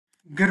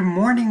Good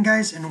morning,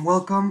 guys, and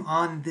welcome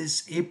on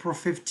this April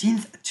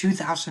 15th,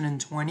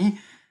 2020,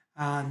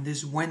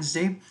 this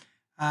Wednesday.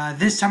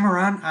 This time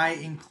around, I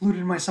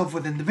included myself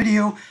within the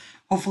video.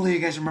 Hopefully, you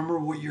guys remember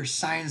what your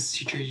science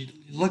teacher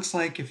looks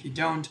like. If you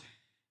don't,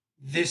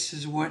 this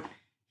is what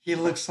he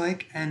looks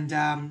like. And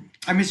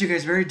I miss you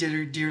guys very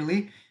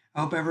dearly.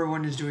 I hope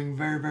everyone is doing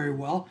very, very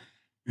well.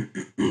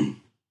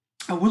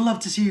 I would love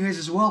to see you guys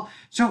as well.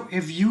 So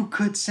if you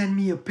could send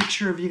me a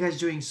picture of you guys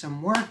doing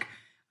some work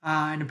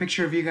and a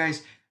picture of you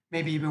guys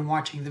maybe even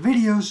watching the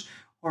videos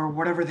or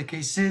whatever the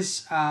case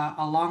is,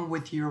 along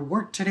with your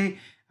work today,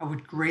 I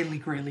would greatly,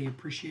 greatly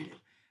appreciate it.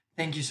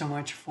 Thank you so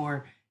much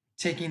for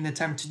taking the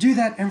time to do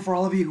that. And for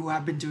all of you who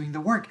have been doing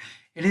the work,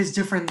 it is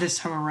different this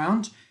time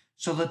around.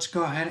 So let's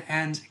go ahead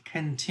and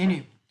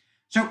continue.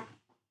 So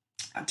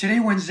today,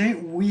 Wednesday,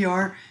 we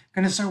are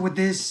going to start with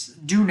this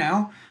do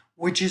now,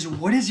 which is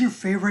what is your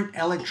favorite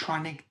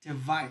electronic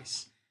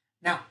device?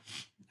 Now,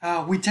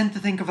 we tend to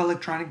think of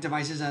electronic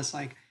devices as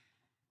like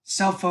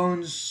cell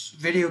phones,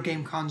 video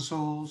game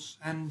consoles,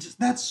 and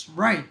that's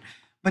right.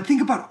 But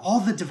think about all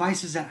the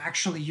devices that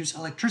actually use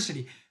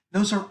electricity.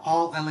 Those are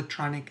all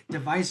electronic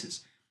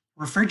devices.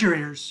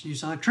 Refrigerators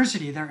use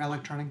electricity, they're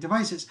electronic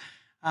devices.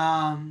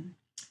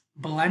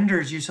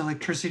 Blenders use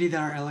electricity, that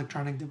are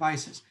electronic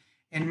devices.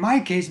 In my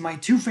case, my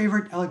two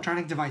favorite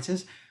electronic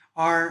devices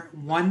are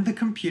one, the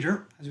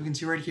computer, as we can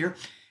see right here,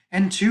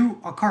 and two,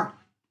 a car,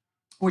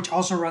 which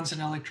also runs on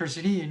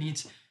electricity. It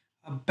needs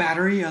a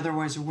battery,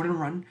 otherwise it wouldn't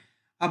run.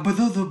 But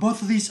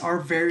both of these are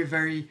very,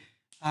 very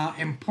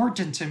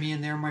important to me,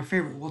 and they're my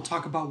favorite. We'll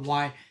talk about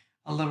why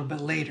a little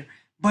bit later.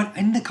 But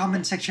in the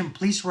comment section,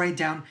 please write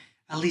down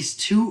at least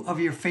two of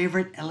your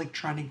favorite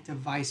electronic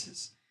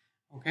devices.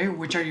 Okay,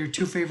 which are your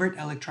two favorite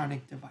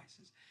electronic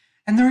devices?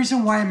 And the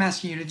reason why I'm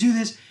asking you to do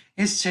this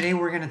is today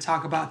we're going to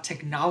talk about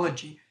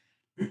technology.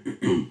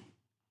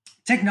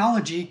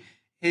 Technology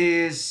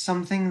is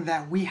something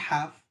that we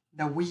have,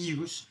 that we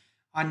use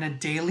on a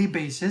daily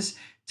basis.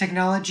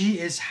 Technology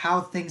is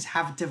how things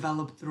have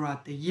developed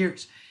throughout the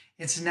years.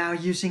 It's now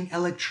using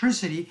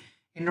electricity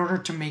in order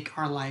to make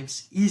our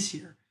lives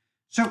easier.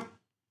 So,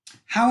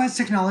 how has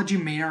technology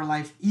made our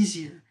life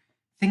easier?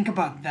 Think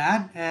about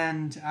that,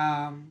 and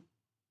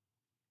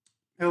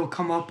it will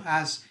come up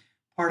as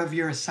part of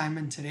your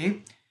assignment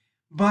today.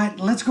 But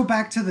let's go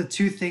back to the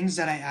two things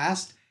that I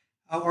asked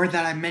or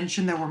that I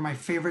mentioned that were my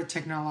favorite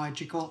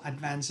technological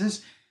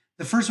advances.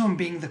 The first one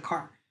being the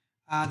car.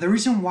 The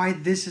reason why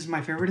this is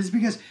my favorite is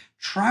because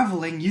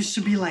traveling used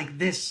to be like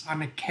this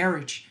on a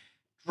carriage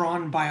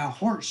drawn by a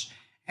horse.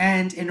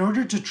 And in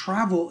order to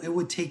travel, it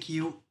would take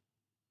you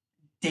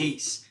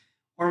days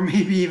or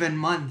maybe even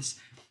months.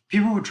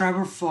 People would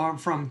travel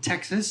from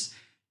Texas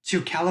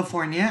to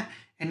California,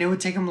 and it would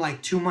take them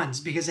like 2 months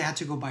because they had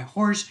to go by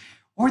horse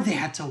or they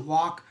had to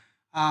walk.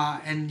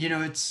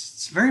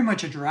 It's very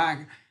much a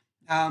drag.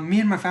 Me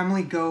and my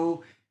family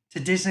go to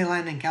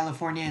Disneyland in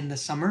California in the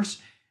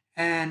summers,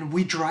 and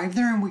we drive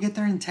there and we get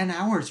there in 10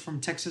 hours from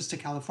Texas to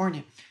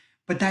California.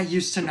 But that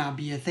used to not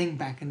be a thing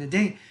back in the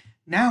day.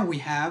 Now we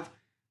have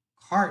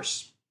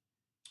cars,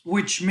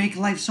 which make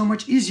life so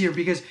much easier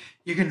because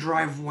you can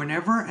drive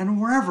whenever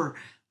and wherever.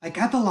 Like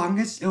at the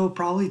longest, it will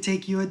probably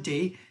take you a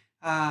day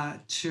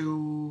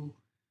to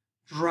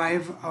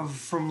drive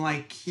from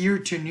like here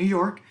to New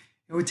York.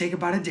 It would take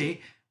about a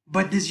day,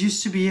 but this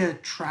used to be a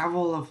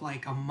travel of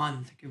like a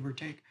month, give or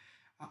take.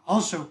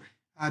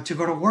 To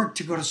go to work,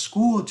 to go to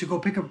school, to go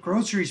pick up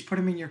groceries, put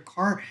them in your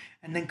car,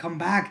 and then come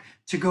back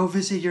to go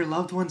visit your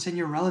loved ones and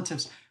your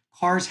relatives.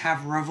 Cars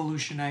have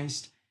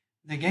revolutionized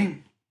the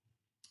game.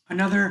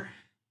 Another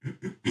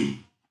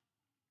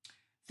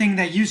thing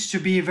that used to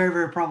be very,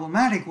 very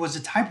problematic was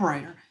a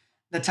typewriter.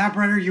 The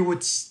typewriter, you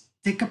would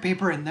stick a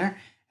paper in there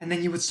and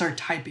then you would start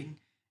typing.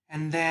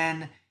 And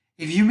then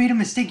if you made a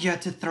mistake, you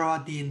had to throw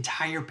out the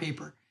entire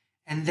paper.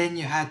 And then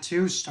you had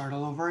to start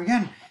all over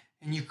again.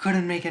 And you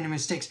couldn't make any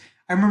mistakes.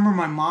 I remember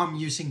my mom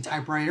using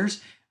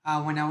typewriters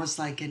when I was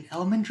like in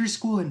elementary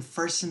school in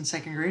first and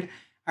second grade.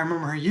 I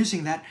remember her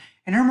using that.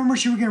 And I remember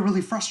she would get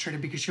really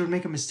frustrated because she would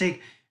make a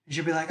mistake and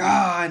she'd be like,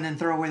 and then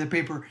throw away the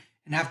paper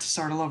and have to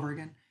start all over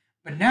again.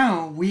 But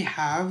now we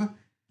have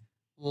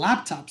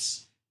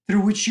laptops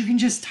through which you can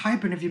just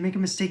type, and if you make a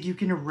mistake, you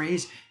can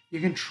erase,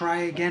 you can try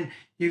again,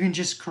 you can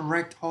just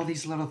correct all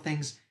these little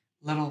things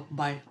little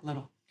by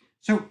little.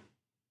 So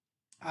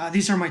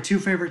these are my two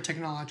favorite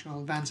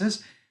technological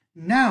advances.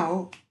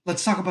 Now,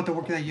 let's talk about the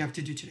work that you have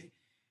to do today.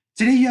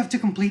 Today, you have to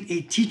complete a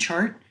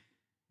T-chart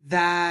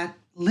that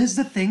lists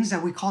the things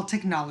that we call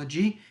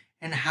technology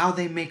and how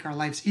they make our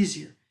lives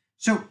easier.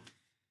 So,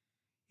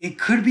 it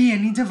could be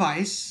any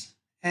device,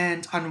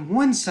 and on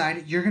one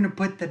side, you're going to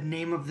put the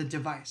name of the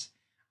device.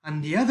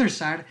 On the other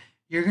side,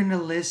 you're going to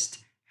list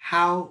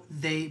how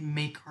they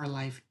make our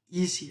life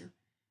easier.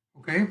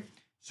 Okay?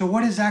 So,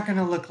 what is that going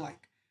to look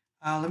like?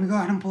 Let me go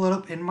ahead and pull it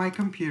up in my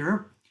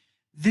computer.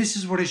 This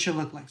is what it should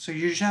look like. So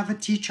you should have a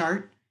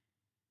T-chart,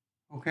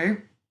 okay?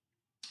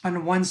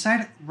 On one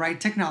side,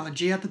 write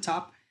technology at the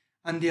top.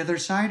 On the other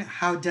side,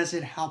 how does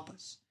it help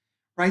us,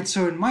 right?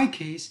 So in my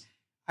case,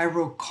 I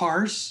wrote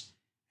cars.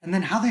 And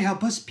then how they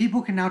help us,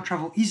 people can now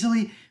travel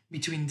easily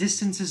between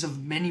distances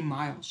of many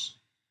miles.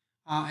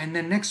 And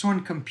then next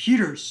one,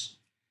 computers.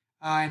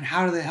 And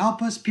how do they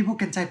help us? People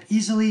can type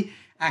easily,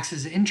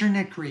 access the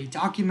internet, create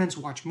documents,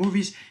 watch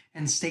movies,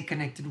 and stay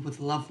connected with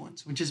loved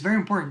ones, which is very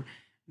important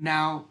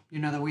now,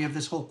 that we have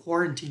this whole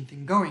quarantine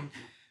thing going.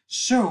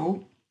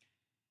 So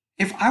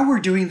if I were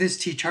doing this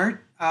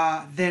T-chart,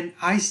 then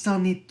I still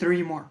need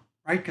 3 more,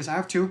 right? Because I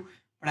have 2,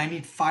 but I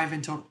need 5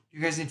 in total.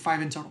 You guys need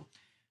 5 in total.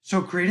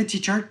 So create a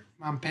T-chart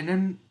on pen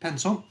and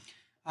pencil.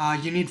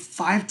 You need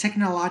 5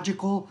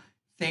 technological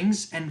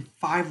things and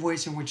 5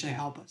 ways in which they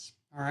help us.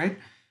 All right.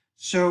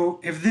 So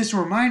if this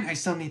were mine, I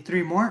still need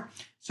 3 more.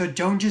 So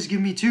don't just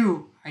give me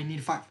 2. I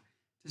need 5.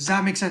 Does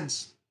that make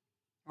sense?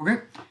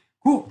 Okay.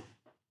 Cool.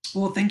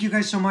 Well, thank you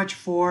guys so much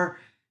for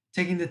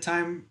taking the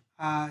time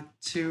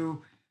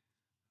to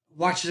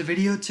watch the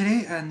video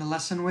today and the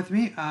lesson with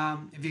me.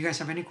 If you guys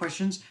have any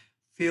questions,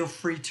 feel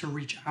free to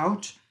reach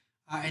out.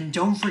 And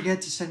don't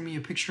forget to send me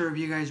a picture of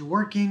you guys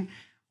working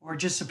or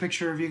just a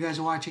picture of you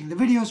guys watching the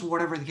videos,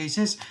 whatever the case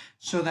is,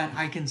 so that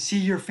I can see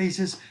your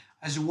faces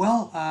as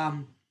well.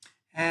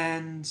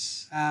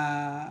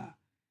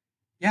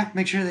 Yeah,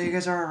 make sure that you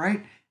guys are all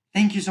right.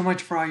 Thank you so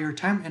much for all your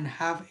time and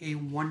have a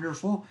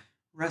wonderful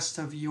rest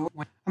of your...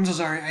 I'm so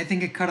sorry. I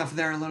think it cut off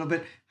there a little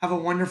bit. Have a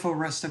wonderful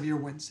rest of your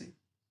Wednesday.